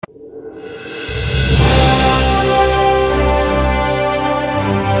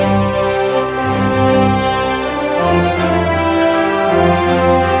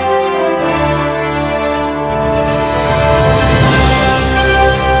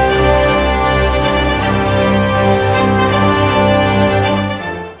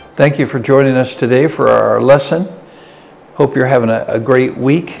Thank you for joining us today for our lesson. Hope you're having a great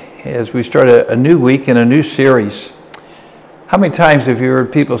week as we start a new week in a new series. How many times have you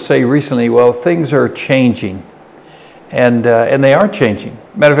heard people say recently, well, things are changing? And they are changing.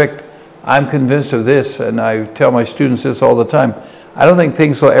 Matter of fact, I'm convinced of this, and I tell my students this all the time. I don't think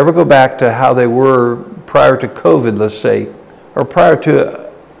things will ever go back to how they were prior to COVID, let's say, or prior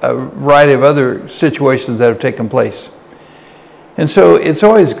to a variety of other situations that have taken place. And so it's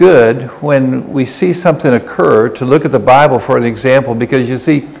always good when we see something occur to look at the Bible for an example, because you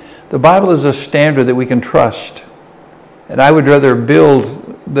see, the Bible is a standard that we can trust. And I would rather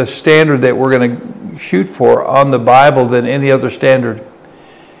build the standard that we're going to shoot for on the Bible than any other standard.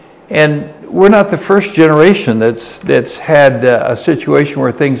 And we're not the first generation that's had a situation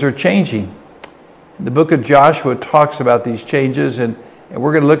where things are changing. The book of Joshua talks about these changes, and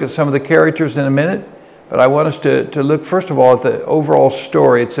we're going to look at some of the characters in a minute. But I want us to look, first of all, at the overall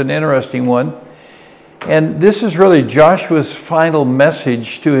story. It's an interesting one. And this is really Joshua's final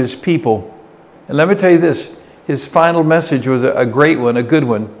message to his people. And let me tell you this, his final message was a great one, a good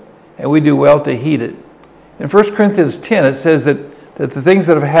one. And we do well to heed it. In 1 Corinthians 10, it says that the things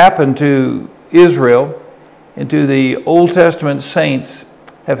that have happened to Israel and to the Old Testament saints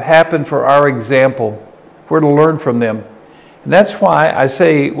have happened for our example. We're to learn from them. And that's why I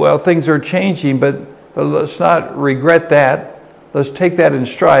say, well, things are changing, but let's not regret that. Let's take that in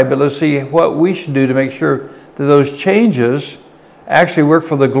stride, but let's see what we should do to make sure that those changes actually work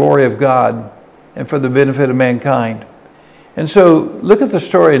for the glory of God and for the benefit of mankind. And so look at the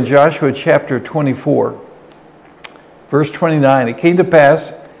story in Joshua chapter 24, verse 29. It came to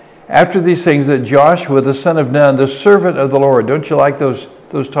pass after these things that Joshua, the son of Nun, the servant of the Lord, don't you like those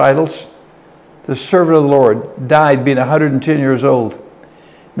titles? The servant of the Lord, died being 110 years old.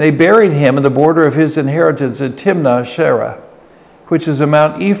 They buried him in the border of his inheritance at Timnah-Serah, which is a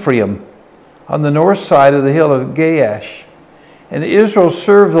Mount Ephraim, on the north side of the hill of Gaash. And Israel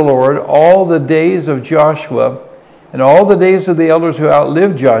served the Lord all the days of Joshua, and all the days of the elders who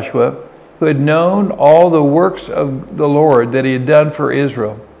outlived Joshua, who had known all the works of the Lord that he had done for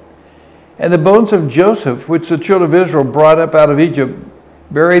Israel. And the bones of Joseph, which the children of Israel brought up out of Egypt,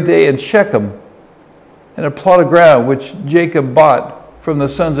 buried they in Shechem, in a plot of ground which Jacob bought from the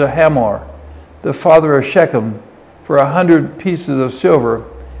sons of Hamor, the father of Shechem, for 100 pieces of silver,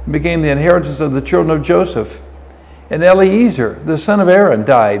 and became the inheritance of the children of Joseph. And Eleazar, the son of Aaron,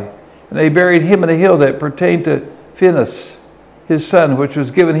 died, and they buried him in a hill that pertained to Phinehas, his son, which was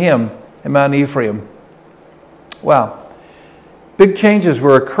given him in Mount Ephraim. Wow. Big changes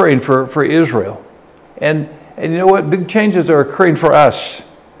were occurring for Israel. And you know what? Big changes are occurring for us.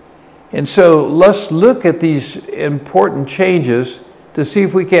 And so let's look at these important changes to see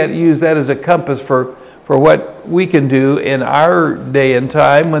if we can't use that as a compass for what we can do in our day and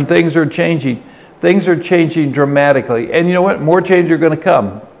time when things are changing. Things are changing dramatically. And you know what? More changes are going to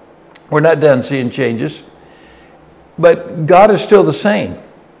come. We're not done seeing changes. But God is still the same.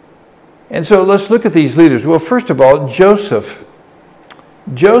 And so let's look at these leaders. Well, first of all, Joseph.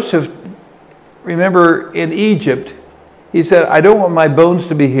 Joseph, remember in Egypt, he said, I don't want my bones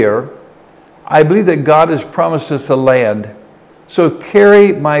to be here. I believe that God has promised us a land. So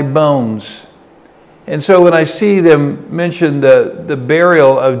carry my bones. And so when I see them mention the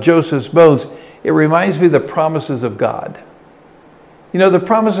burial of Joseph's bones, it reminds me of the promises of God. You know, the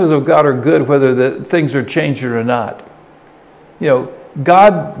promises of God are good whether the things are changing or not. You know,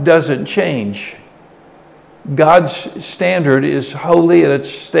 God doesn't change. God's standard is holy and it's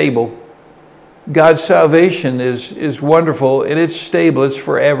stable. God's salvation is wonderful and it's stable, it's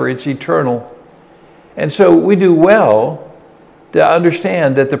forever, it's eternal. And so we do well to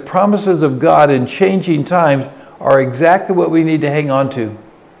understand that the promises of God in changing times are exactly what we need to hang on to.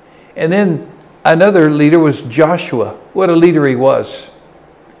 And then another leader was Joshua. What a leader he was.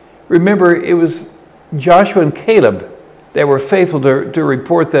 Remember, it was Joshua and Caleb that were faithful to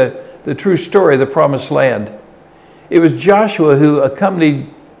report the true story of the promised land. It was Joshua who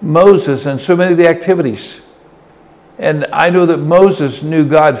accompanied Moses in so many of the activities. And I know that Moses knew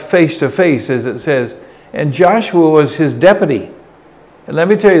God face to face, as it says, and Joshua was his deputy. And let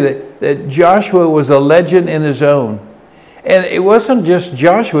me tell you that Joshua was a legend in his own. And it wasn't just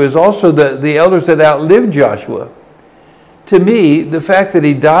Joshua, it was also the elders that outlived Joshua. To me, the fact that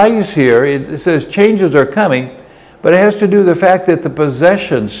he dies here, it says changes are coming, but it has to do with the fact that the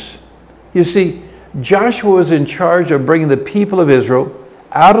possessions, you see, Joshua was in charge of bringing the people of Israel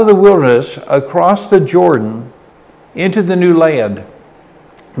out of the wilderness, across the Jordan, into the new land.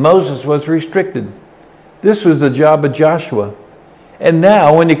 Moses was restricted. This was the job of Joshua. And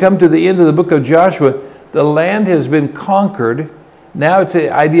now, when you come to the end of the book of Joshua, the land has been conquered Now it's the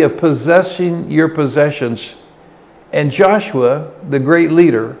idea of possessing your possessions. And Joshua, the great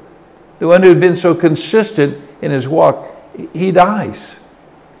leader, the one who had been so consistent in his walk, he dies.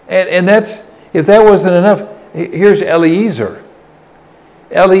 And that's, if that wasn't enough, here's Eliezer.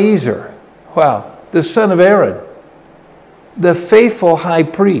 Eliezer, wow, the son of Aaron, the faithful high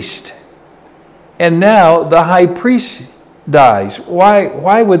priest. And now the high priest dies.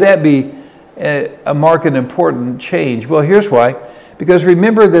 Why would that be a marked and important change? Well, here's why. Because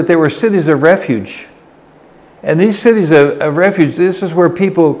remember that there were cities of refuge. And these cities of refuge, this is where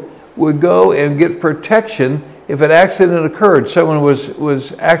people would go and get protection if an accident occurred. Someone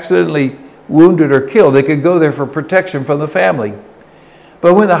was accidentally wounded or killed. They could go there for protection from the family.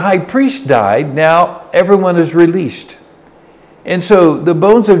 But when the high priest died, now everyone is released. And so the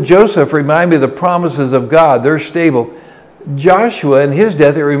bones of Joseph remind me of the promises of God. They're stable. Joshua and his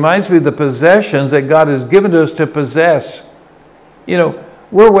death, it reminds me of the possessions that God has given us to possess. You know,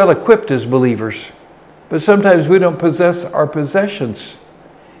 we're well equipped as believers, but sometimes we don't possess our possessions.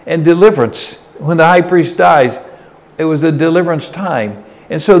 And deliverance, when the high priest dies, it was a deliverance time.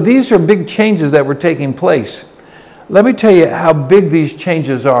 And so these are big changes that were taking place. Let me tell you how big these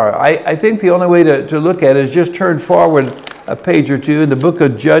changes are. I think the only way to look at it is just turn forward a page or two in the book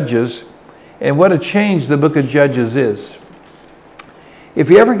of Judges, and what a change the book of Judges is. If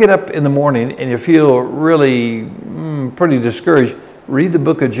you ever get up in the morning and you feel really pretty discouraged, read the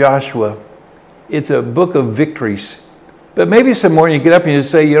book of Joshua. It's a book of victories. But maybe some morning you get up and you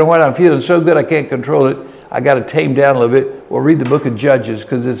say, you know what, I'm feeling so good I can't control it. I got to tame down a little bit. Well, read the book of Judges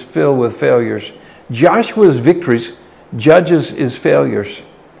because it's filled with failures. Joshua's victories, Judges is failures.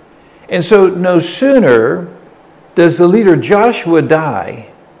 And so no sooner does the leader Joshua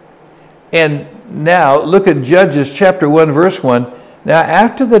die. And now look at Judges chapter 1, verse 1. Now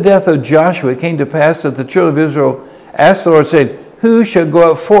after the death of Joshua, it came to pass that the children of Israel asked the Lord, saying, who shall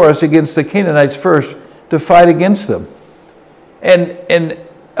go out for us against the Canaanites first to fight against them? And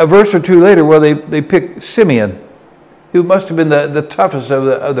a verse or two later, well, they pick Simeon, who must have been the toughest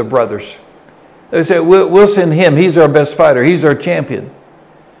of the brothers. They said, we'll send him. He's our best fighter. He's our champion.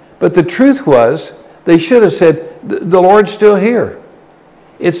 But the truth was, they should have said, the Lord's still here.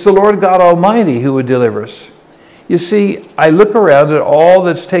 It's the Lord God Almighty who would deliver us. You see, I look around at all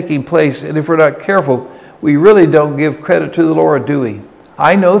that's taking place, and if we're not careful, we really don't give credit to the Lord, do we?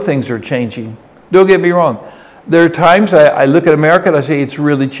 I know things are changing. Don't get me wrong. There are times I look at America and I say it's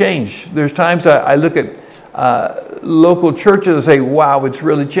really changed. There's times I look at local churches and say, wow, it's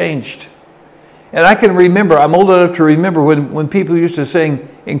really changed. And I can remember, I'm old enough to remember when people used to sing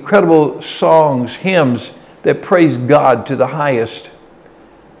incredible songs, hymns that praised God to the highest,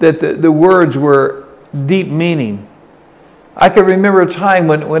 that the words were deep meaning. I can remember a time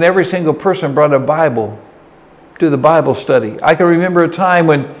when every single person brought a Bible to the Bible study. I can remember a time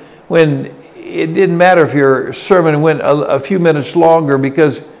when it didn't matter if your sermon went a few minutes longer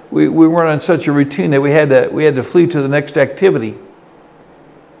because we weren't on such a routine that we had to flee to the next activity.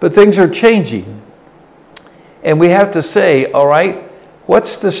 But things are changing. And we have to say, all right,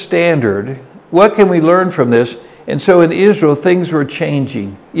 what's the standard? What can we learn from this? And so in Israel, things were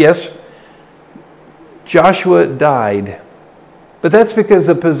changing. Yes, Joshua died. But that's because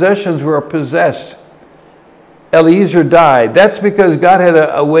the possessions were possessed. Eliezer died. That's because God had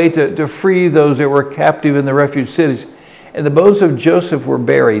a way to free those that were captive in the refuge cities. And the bones of Joseph were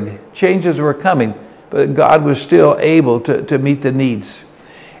buried. Changes were coming, but God was still able to meet the needs.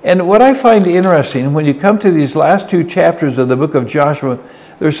 And what I find interesting, when you come to these last two chapters of the book of Joshua,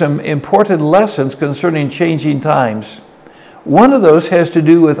 there's some important lessons concerning changing times. One of those has to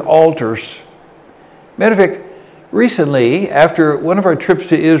do with altars. Matter of fact, recently, after one of our trips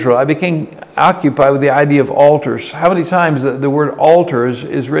to Israel, I became occupied with the idea of altars. How many times the word altar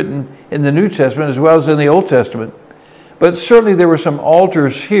is written in the New Testament as well as in the Old Testament? But certainly there were some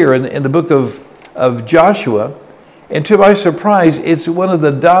altars here in the book of Joshua. And to my surprise, it's one of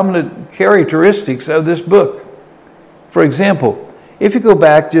the dominant characteristics of this book. For example, if you go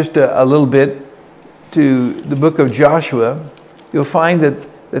back just a little bit to the book of Joshua, you'll find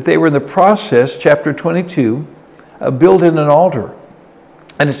that they were in the process, chapter 22, of building an altar.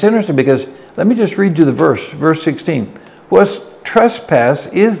 And it's interesting because, let me just read you the verse 16. What trespass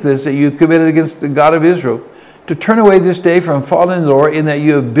is this that you committed against the God of Israel, to turn away this day from following the Lord, in that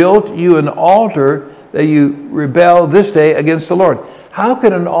you have built you an altar, that you rebel this day against the Lord? How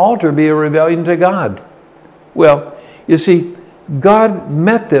can an altar be a rebellion to God? Well, you see, God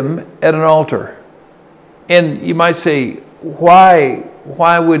met them at an altar. And you might say, why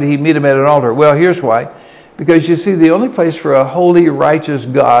would he meet them at an altar? Well, here's why. Because you see, the only place for a holy, righteous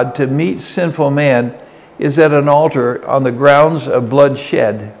God to meet sinful man is at an altar on the grounds of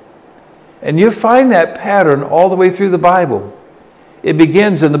bloodshed. And you find that pattern all the way through the Bible. It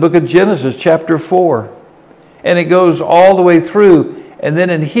begins in the book of Genesis, chapter 4. And it goes all the way through. And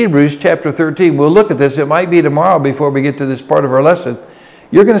then in Hebrews, chapter 13, we'll look at this. It might be tomorrow before we get to this part of our lesson.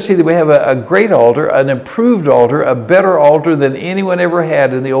 You're going to see that we have a great altar, an improved altar, a better altar than anyone ever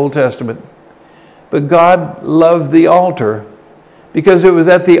had in the Old Testament. But God loved the altar because it was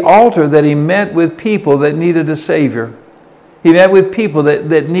at the altar that he met with people that needed a Savior. He met with people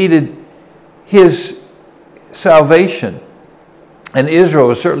that needed his salvation. And Israel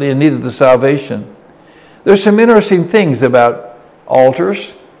was certainly in need of the salvation. There's some interesting things about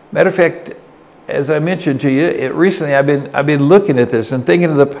altars. Matter of fact, as I mentioned to you, recently I've been looking at this and thinking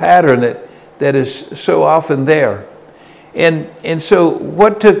of the pattern that is so often there. And so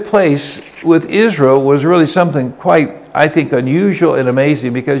what took place with Israel was really something quite, I think, unusual and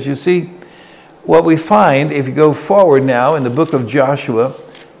amazing, because you see, what we find, if you go forward now in the book of Joshua,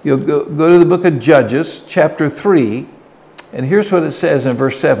 you'll go to the book of Judges, chapter 3, and here's what it says in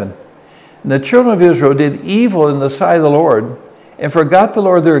verse 7. And the children of Israel did evil in the sight of the Lord, and forgot the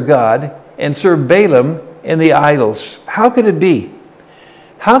Lord their God, and served Balaam and the idols. How could it be?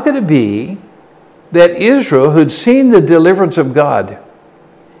 How could it be that Israel, who'd seen the deliverance of God,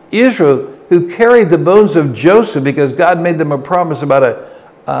 Israel, who carried the bones of Joseph because God made them a promise about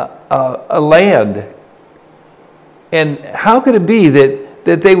a land, and how could it be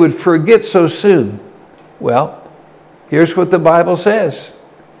that they would forget so soon? Well, here's what the Bible says.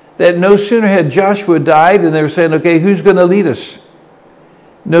 That no sooner had Joshua died and they were saying, okay, who's going to lead us?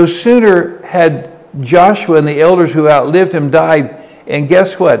 No sooner had Joshua and the elders who outlived him died, and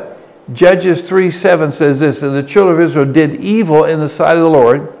guess what? Judges 3:7 says this, and the children of Israel did evil in the sight of the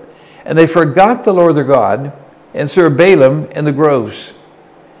Lord, and they forgot the Lord their God, and served Balaam and the groves.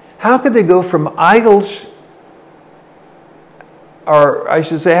 How could they go from idols, or I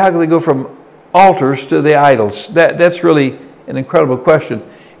should say, how could they go from altars to the idols? That's really an incredible question.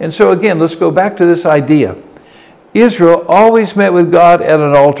 And so again, let's go back to this idea. Israel always met with God at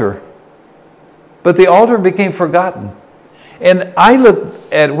an altar, but the altar became forgotten. And I look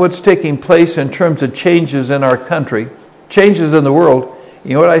at what's taking place in terms of changes in our country, changes in the world.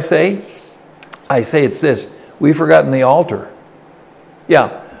 You know what I say? I say it's this: we've forgotten the altar.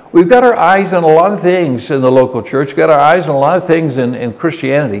 Yeah, we've got our eyes on a lot of things in the local church. We've got our eyes on a lot of things in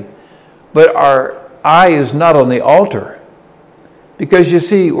Christianity, but our eye is not on the altar. Because you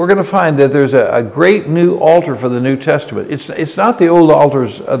see, we're going to find that there's a great new altar for the New Testament. It's not the old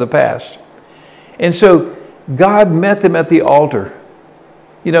altars of the past. And so God met them at the altar.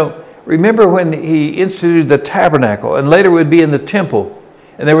 You know, remember when he instituted the tabernacle, and later would be in the temple,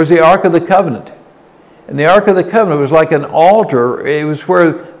 and there was the Ark of the Covenant. And the Ark of the Covenant was like an altar. It was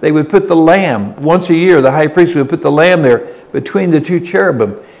where they would put the lamb. Once a year, the high priest would put the lamb there between the two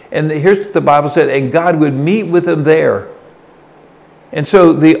cherubim. And here's what the Bible said, and God would meet with them there. And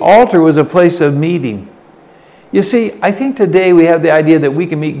so the altar was a place of meeting. You see, I think today we have the idea that we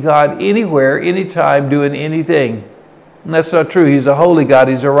can meet God anywhere, anytime, doing anything. And that's not true. He's a holy God.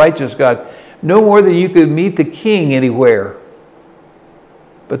 He's a righteous God. No more than you could meet the king anywhere.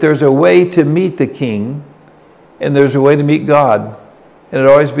 But there's a way to meet the king, and there's a way to meet God. And it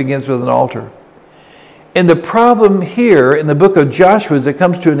always begins with an altar. And the problem here in the book of Joshua, as it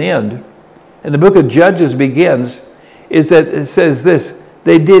comes to an end, and the book of Judges begins, is that it says this: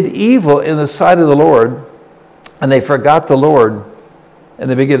 they did evil in the sight of the Lord, and they forgot the Lord, and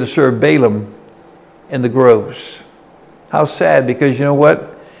they began to serve Balaam in the groves. How sad, because you know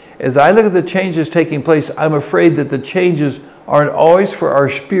what? As I look at the changes taking place, I'm afraid that the changes aren't always for our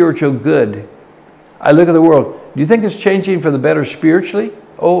spiritual good. I look at the world. Do you think it's changing for the better spiritually?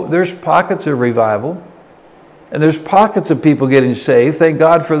 Oh, there's pockets of revival, and there's pockets of people getting saved. Thank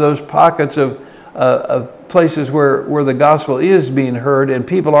God for those pockets of places where the gospel is being heard and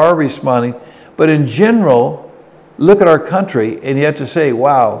people are responding. But in general, look at our country, and you have to say,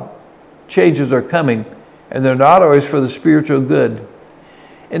 wow, changes are coming, and they're not always for the spiritual good.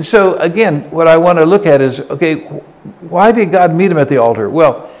 And so, again, what I want to look at is, okay, why did God meet him at the altar?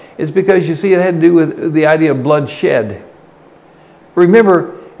 Well, it's because, you see, it had to do with the idea of bloodshed.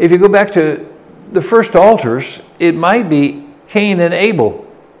 Remember, if you go back to the first altars, it might be Cain and Abel.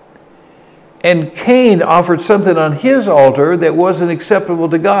 And Cain offered something on his altar that wasn't acceptable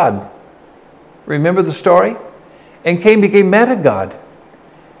to God. Remember the story? And Cain became mad at God.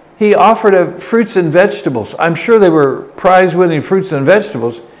 He offered fruits and vegetables. I'm sure they were prize-winning fruits and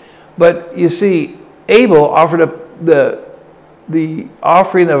vegetables. But you see, Abel offered up the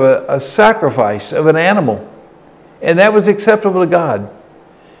offering of a sacrifice of an animal. And that was acceptable to God.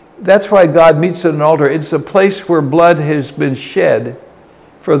 That's why God meets at an altar. It's a place where blood has been shed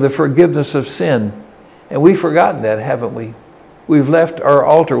for the forgiveness of sin. And we've forgotten that, haven't we? We've left our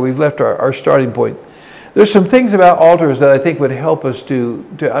altar. We've left our starting point. There's some things about altars that I think would help us to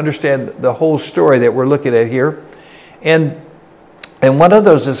understand the whole story that we're looking at here. And one of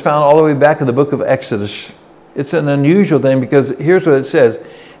those is found all the way back in the book of Exodus. It's an unusual thing because here's what it says.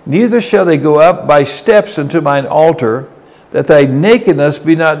 Neither shall they go up by steps unto mine altar, that thy nakedness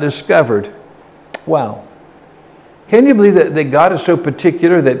be not discovered. Wow. Can you believe that God is so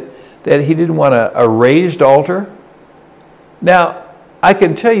particular that he didn't want a raised altar? Now, I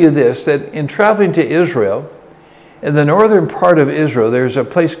can tell you this, that in traveling to Israel, in the northern part of Israel, there's a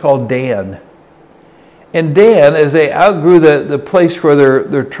place called Dan. And Dan, as they outgrew the place where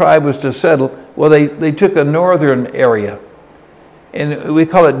their tribe was to settle, well, they took a northern area. And we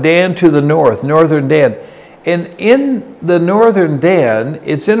call it Dan to the north, northern Dan. And in the northern Dan,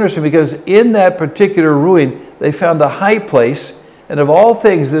 it's interesting because in that particular ruin, they found a high place. And of all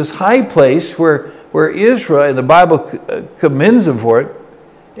things, this high place where Israel, and the Bible commends them for it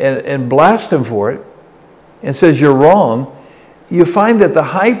and blasts them for it and says you're wrong, you find that the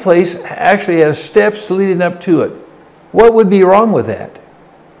high place actually has steps leading up to it. What would be wrong with that?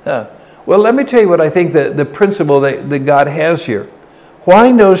 Well, let me tell you what I think the principle that God has here.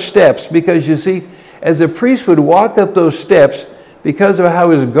 Why no steps? Because you see, as a priest would walk up those steps, because of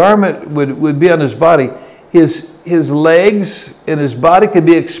how his garment would be on his body, his legs and his body could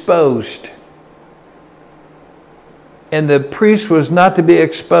be exposed. And the priest was not to be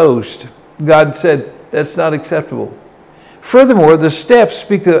exposed. God said that's not acceptable. Furthermore, the steps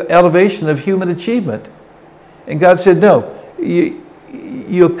speak to elevation of human achievement. And God said, no,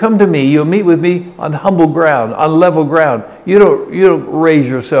 you'll come to me, you'll meet with me on humble ground, on level ground. You don't raise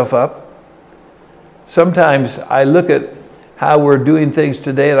yourself up. Sometimes I look at how we're doing things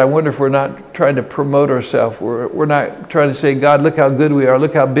today, and I wonder if we're not trying to promote ourselves. We're not trying to say, God, look how good we are,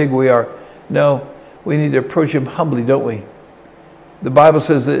 look how big we are. No, we need to approach him humbly, don't we? The Bible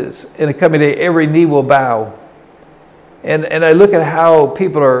says this, in the coming day, every knee will bow. And I look at how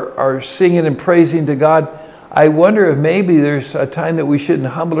people are singing and praising to God. I wonder if maybe there's a time that we shouldn't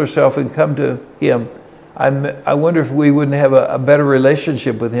humble ourselves and come to him. I wonder if we wouldn't have a better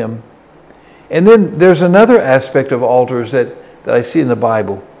relationship with him. And then there's another aspect of altars that I see in the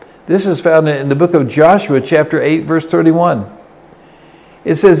Bible. This is found in the book of Joshua, chapter 8, verse 31.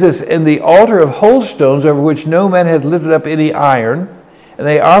 It says this, "And the altar of whole stones over which no man hath lifted up any iron, and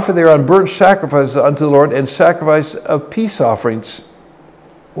they offer thereon burnt sacrifices unto the Lord and sacrifice of peace offerings."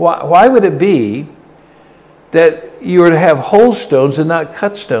 Why would it be that you were to have whole stones and not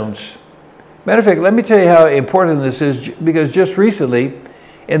cut stones? Matter of fact, let me tell you how important this is, because just recently,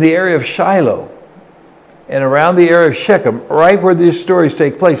 in the area of Shiloh and around the area of Shechem, right where these stories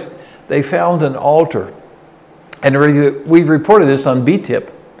take place, they found an altar. And we've reported this on BTIP,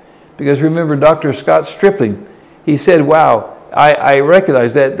 because remember Dr. Scott Stripling, he said, wow, I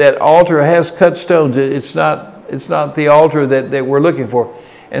recognize that altar has cut stones. It's not the altar that we're looking for.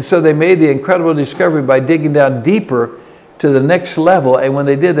 And so they made the incredible discovery by digging down deeper to the next level. And when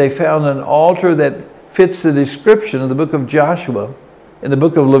they did, they found an altar that fits the description of the book of Joshua and the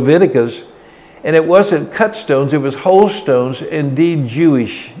book of Leviticus. And it wasn't cut stones, it was whole stones, indeed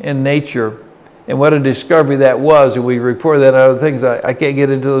Jewish in nature. And what a discovery that was. And we reported that on other things. I can't get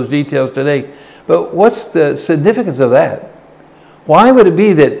into those details today. But what's the significance of that? Why would it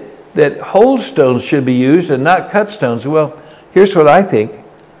be that whole stones should be used and not cut stones? Well, here's what I think.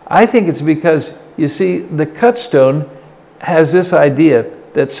 I think it's because, you see, the cut stone has this idea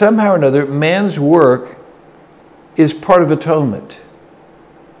that somehow or another man's work is part of atonement.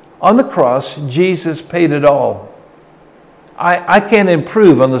 On the cross, Jesus paid it all. I can't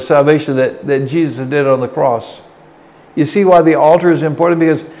improve on the salvation that Jesus did on the cross. You see why the altar is important?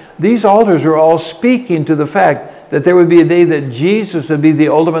 Because these altars are all speaking to the fact that there would be a day that Jesus would be the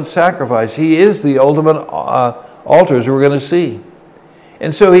ultimate sacrifice. He is the ultimate altar, as we're going to see.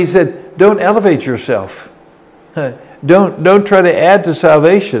 And so he said, don't elevate yourself. Don't try to add to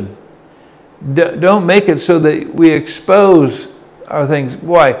salvation. Don't make it so that we expose our things.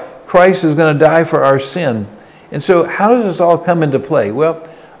 Why? Christ is going to die for our sin. And so how does this all come into play? Well,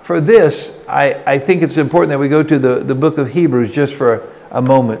 for this, I think it's important that we go to the book of Hebrews just for a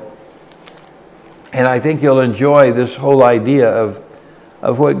moment. And I think you'll enjoy this whole idea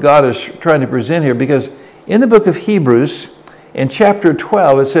of what God is trying to present here. Because in the book of Hebrews, in chapter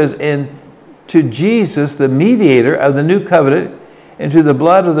 12, it says, "And to Jesus, the mediator of the new covenant, and to the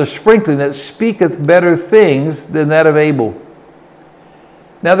blood of the sprinkling that speaketh better things than that of Abel."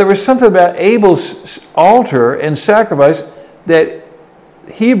 Now, there was something about Abel's altar and sacrifice that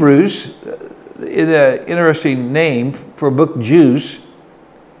Hebrews, in an interesting name for a book, Jews,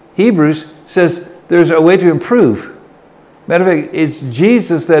 Hebrews says there's a way to improve. Matter of fact, it's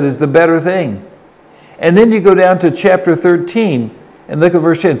Jesus that is the better thing. And then you go down to chapter 13 and look at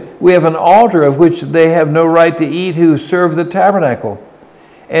verse 10. We have an altar of which they have no right to eat who serve the tabernacle.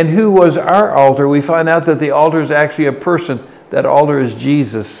 And who was our altar? We find out that the altar is actually a person. That altar is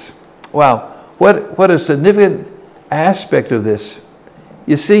Jesus. Wow, what a significant aspect of this.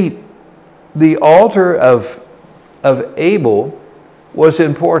 You see, the altar of Abel was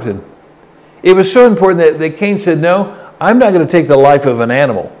important. It was so important that Cain said, no, I'm not going to take the life of an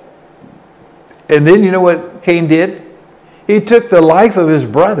animal. And then you know what Cain did? He took the life of his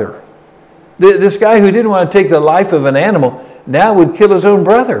brother. This guy who didn't want to take the life of an animal now would kill his own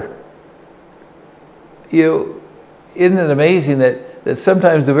brother. You know, isn't it amazing that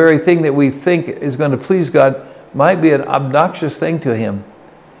sometimes the very thing that we think is going to please God might be an obnoxious thing to him.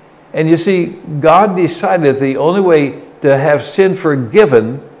 And you see, God decided that the only way to have sin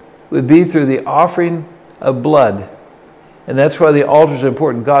forgiven would be through the offering of blood. And that's why the altar is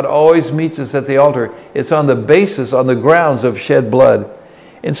important. God always meets us at the altar. It's on the basis, on the grounds of shed blood.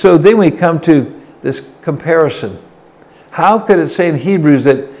 And so then we come to this comparison. How could it say in Hebrews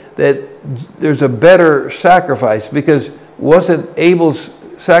that there's a better sacrifice? Because wasn't Abel's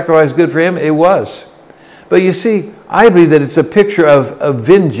sacrifice good for him? It was. But you see, I believe that it's a picture of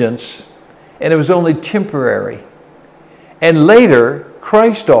vengeance, and it was only temporary. And later,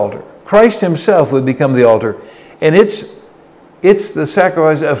 Christ's altar, Christ himself would become the altar. And it's the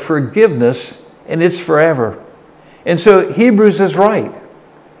sacrifice of forgiveness, and it's forever. And so Hebrews is right.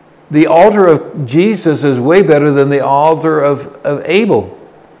 The altar of Jesus is way better than the altar of Abel.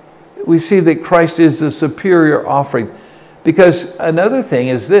 We see that Christ is the superior offering. Because another thing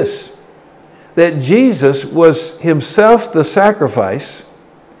is this, that Jesus was himself the sacrifice.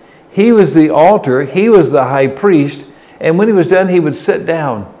 He was the altar. He was the high priest. And when he was done, he would sit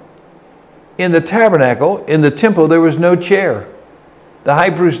down. In the tabernacle, in the temple, there was no chair. The high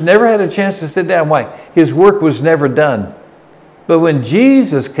priest never had a chance to sit down. Why? His work was never done. But when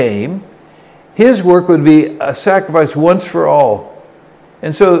Jesus came, his work would be a sacrifice once for all.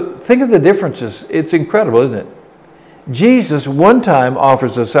 And so think of the differences. It's incredible, isn't it? Jesus one time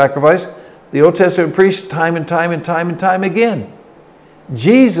offers a sacrifice. The Old Testament priests time and time and time and time again.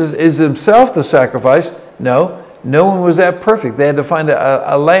 Jesus is himself the sacrifice. No one was that perfect. They had to find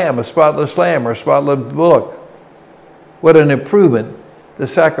a lamb, a spotless lamb or a spotless bullock. What an improvement the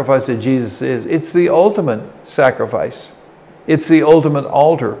sacrifice of Jesus is. It's the ultimate sacrifice. It's the ultimate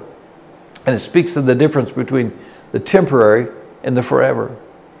altar. And it speaks of the difference between the temporary and the forever.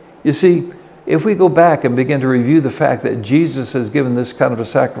 You see, if we go back and begin to review the fact that Jesus has given this kind of a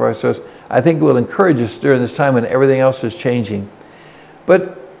sacrifice to us, I think it will encourage us during this time when everything else is changing.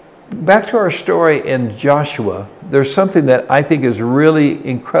 But back to our story in Joshua, there's something that I think is really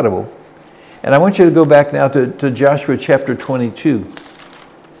incredible. And I want you to go back now to Joshua chapter 22.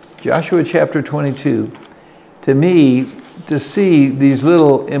 Joshua chapter 22. To me, to see these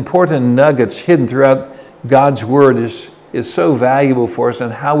little important nuggets hidden throughout God's Word is so valuable for us,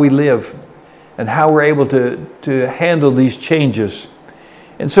 and how we live and how we're able to handle these changes.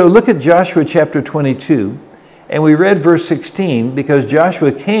 And so look at Joshua chapter 22. And we read verse 16 because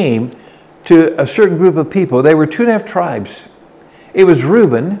Joshua came to a certain group of people. They were 2.5 tribes. It was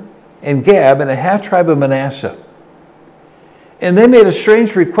Reuben and Gad and a half tribe of Manasseh. And they made a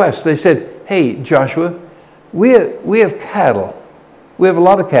strange request. They said, hey, Joshua, we have cattle. We have a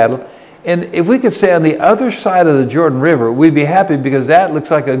lot of cattle. And if we could stay on the other side of the Jordan River, we'd be happy because that looks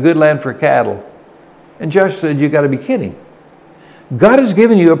like a good land for cattle. And Joshua said, you got to be kidding. God has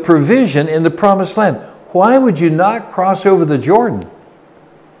given you a provision in the promised land. Why would you not cross over the Jordan?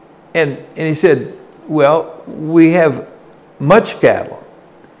 And he said, well, we have much cattle.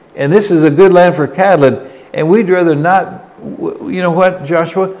 And this is a good land for cattle. And we'd rather not, you know what,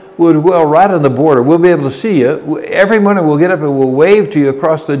 Joshua? We'll right on the border. We'll be able to see you. Every morning we'll get up and we'll wave to you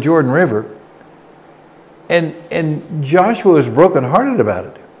across the Jordan River. And Joshua was brokenhearted about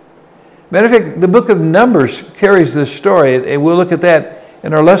it. Matter of fact, the book of Numbers carries this story, and we'll look at that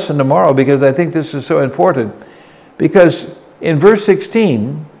in our lesson tomorrow because I think this is so important. Because in verse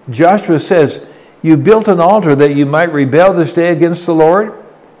 16, Joshua says, you built an altar that you might rebel this day against the Lord.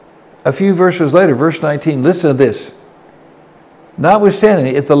 A few verses later, verse 19, listen to this.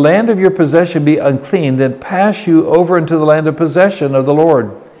 Notwithstanding, if the land of your possession be unclean, then pass you over into the land of possession of the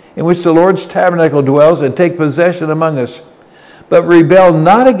Lord, in which the Lord's tabernacle dwells, and take possession among us. But rebel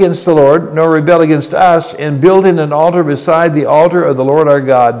not against the Lord, nor rebel against us, in building an altar beside the altar of the Lord our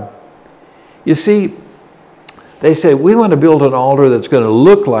God. You see, They said, we want to build an altar that's going to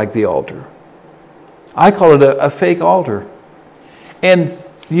look like the altar. I call it a fake altar. And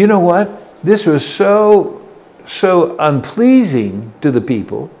you know what? This was so unpleasing to the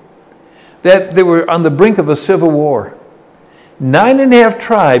people that they were on the brink of a civil war. 9.5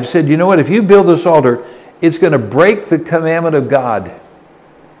 tribes said, you know what? If you build this altar, it's going to break the commandment of God.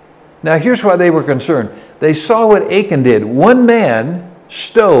 Now, here's why they were concerned. They saw what Achan did. One man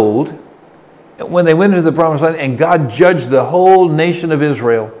stole when they went into the promised land, and God judged the whole nation of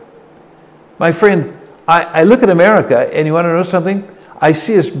Israel. My friend, I look at America, and you want to know something? I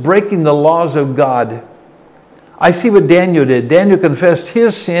see us breaking the laws of God. I see what Daniel did. Daniel confessed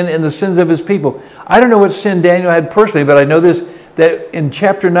his sin and the sins of his people. I don't know what sin Daniel had personally, but I know this, that in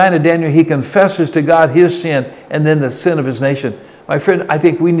chapter 9 of Daniel, he confesses to God his sin and then the sin of his nation. My friend, I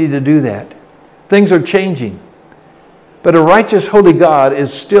think we need to do that. Things are changing. But a righteous, holy God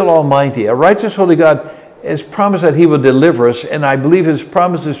is still almighty. A righteous, holy God has promised that he will deliver us, and I believe his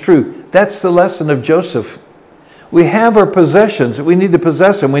promise is true. That's the lesson of Joseph. We have our possessions. We need to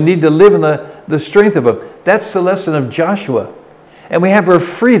possess them. We need to live in the strength of them. That's the lesson of Joshua. And we have our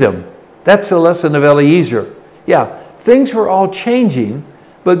freedom. That's the lesson of Eliezer. Yeah, things were all changing,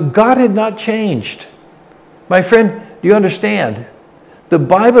 but God had not changed. My friend, do you understand? The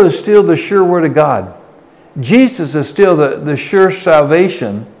Bible is still the sure word of God. Jesus is still the sure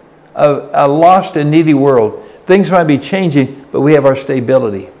salvation of a lost and needy world. Things might be changing, but we have our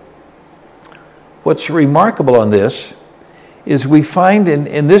stability. What's remarkable on this is we find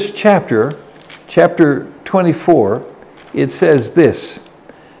in this chapter 24, it says this,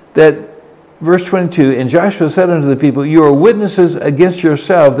 that verse 22, and Joshua said unto the people, you are witnesses against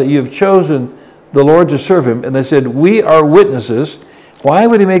yourself that you have chosen the Lord to serve him. And they said, we are witnesses. Why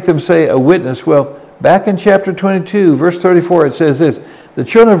would he make them say a witness? Well, back in chapter 22, verse 34, it says this, the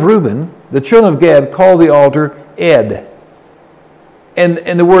children of Reuben, the children of Gad, call the altar Ed.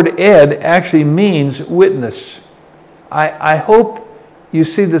 And the word Ed actually means witness. I hope you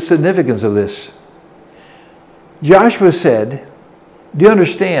see the significance of this. Joshua said, do you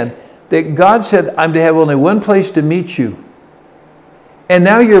understand that God said, I'm to have only one place to meet you? And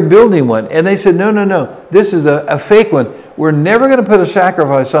now you're building one. And they said, no, this is a fake one. We're never going to put a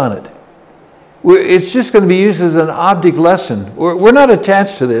sacrifice on it. It's just going to be used as an object lesson. We're not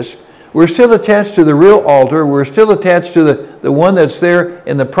attached to this. We're still attached to the real altar. We're still attached to the one that's there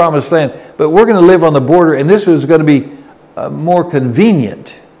in the promised land. But we're going to live on the border, and this was going to be more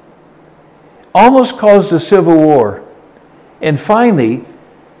convenient. Almost caused a civil war. And finally,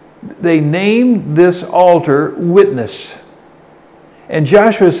 they named this altar Witness. And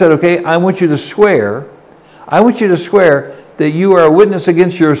Joshua said, okay, I want you to swear that you are a witness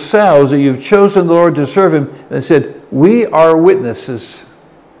against yourselves, that you've chosen the Lord to serve him. And they said, we are witnesses.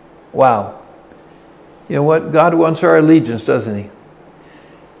 Wow. You know what? God wants our allegiance, doesn't he?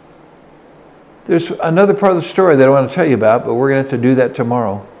 There's another part of the story that I want to tell you about, but we're going to have to do that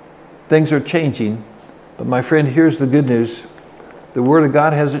tomorrow. Things are changing. But my friend, here's the good news. The Word of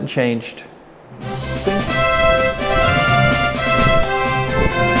God hasn't changed. Things